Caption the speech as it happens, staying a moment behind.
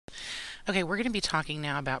Okay, we're going to be talking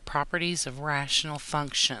now about properties of rational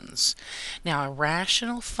functions. Now, a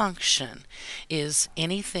rational function is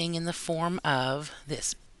anything in the form of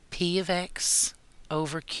this p of x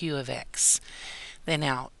over q of x. Then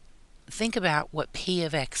now, think about what p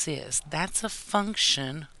of x is. That's a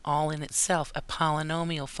function all in itself, a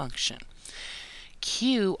polynomial function.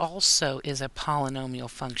 Q also is a polynomial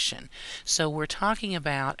function. So we're talking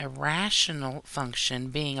about a rational function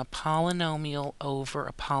being a polynomial over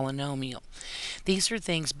a polynomial. These are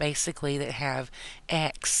things basically that have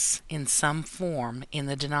x in some form in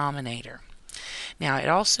the denominator. Now it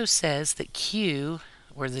also says that q,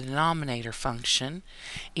 or the denominator function,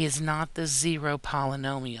 is not the zero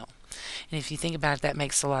polynomial. And if you think about it, that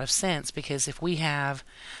makes a lot of sense, because if we have,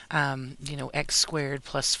 x squared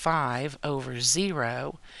plus 5 over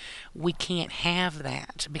 0, we can't have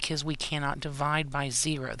that because we cannot divide by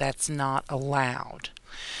 0. That's not allowed.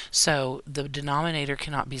 So the denominator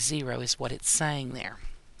cannot be 0 is what it's saying there.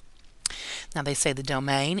 Now they say the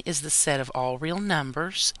domain is the set of all real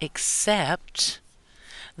numbers except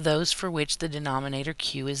those for which the denominator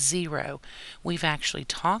q is 0. We've actually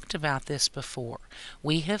talked about this before.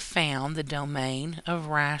 We have found the domain of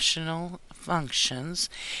rational functions,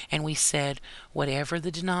 and we said whatever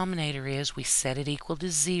the denominator is, we set it equal to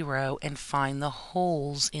 0 and find the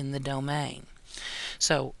wholes in the domain.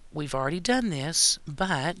 So we've already done this,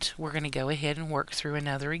 but we're going to go ahead and work through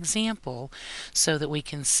another example so that we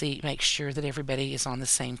can make sure that everybody is on the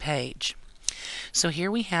same page. So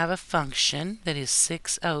here we have a function that is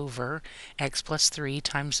 6 over x plus 3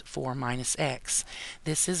 times 4 minus x.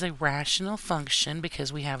 This is a rational function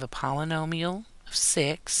because we have a polynomial of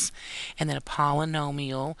 6 and then a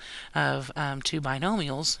polynomial of two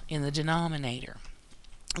binomials in the denominator.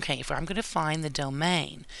 Okay, if I'm going to find the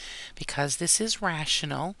domain, because this is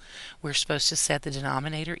rational, we're supposed to set the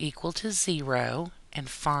denominator equal to 0 and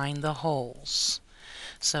find the wholes.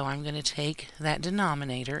 So I'm going to take that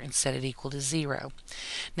denominator and set it equal to 0.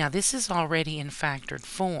 Now this is already in factored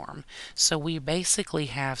form, so we basically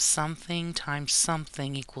have something times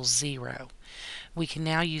something equals 0. We can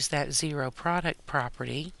now use that zero product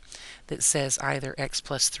property that says either x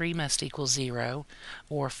plus 3 must equal 0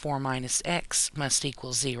 or 4 minus x must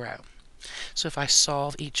equal 0. So if I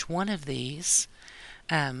solve each one of these,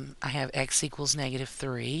 I have x equals negative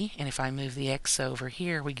 3, and if I move the x over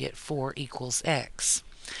here, we get 4 equals x.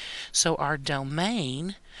 So our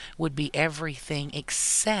domain would be everything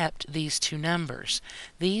except these two numbers.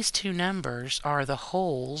 These two numbers are the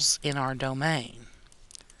wholes in our domain.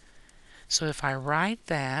 So if I write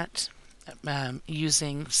that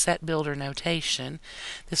using set builder notation,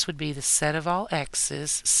 this would be the set of all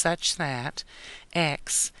x's such that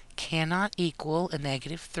x cannot equal a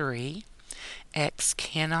negative 3, x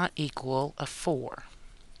cannot equal a 4.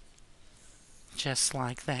 Just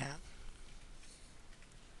like that.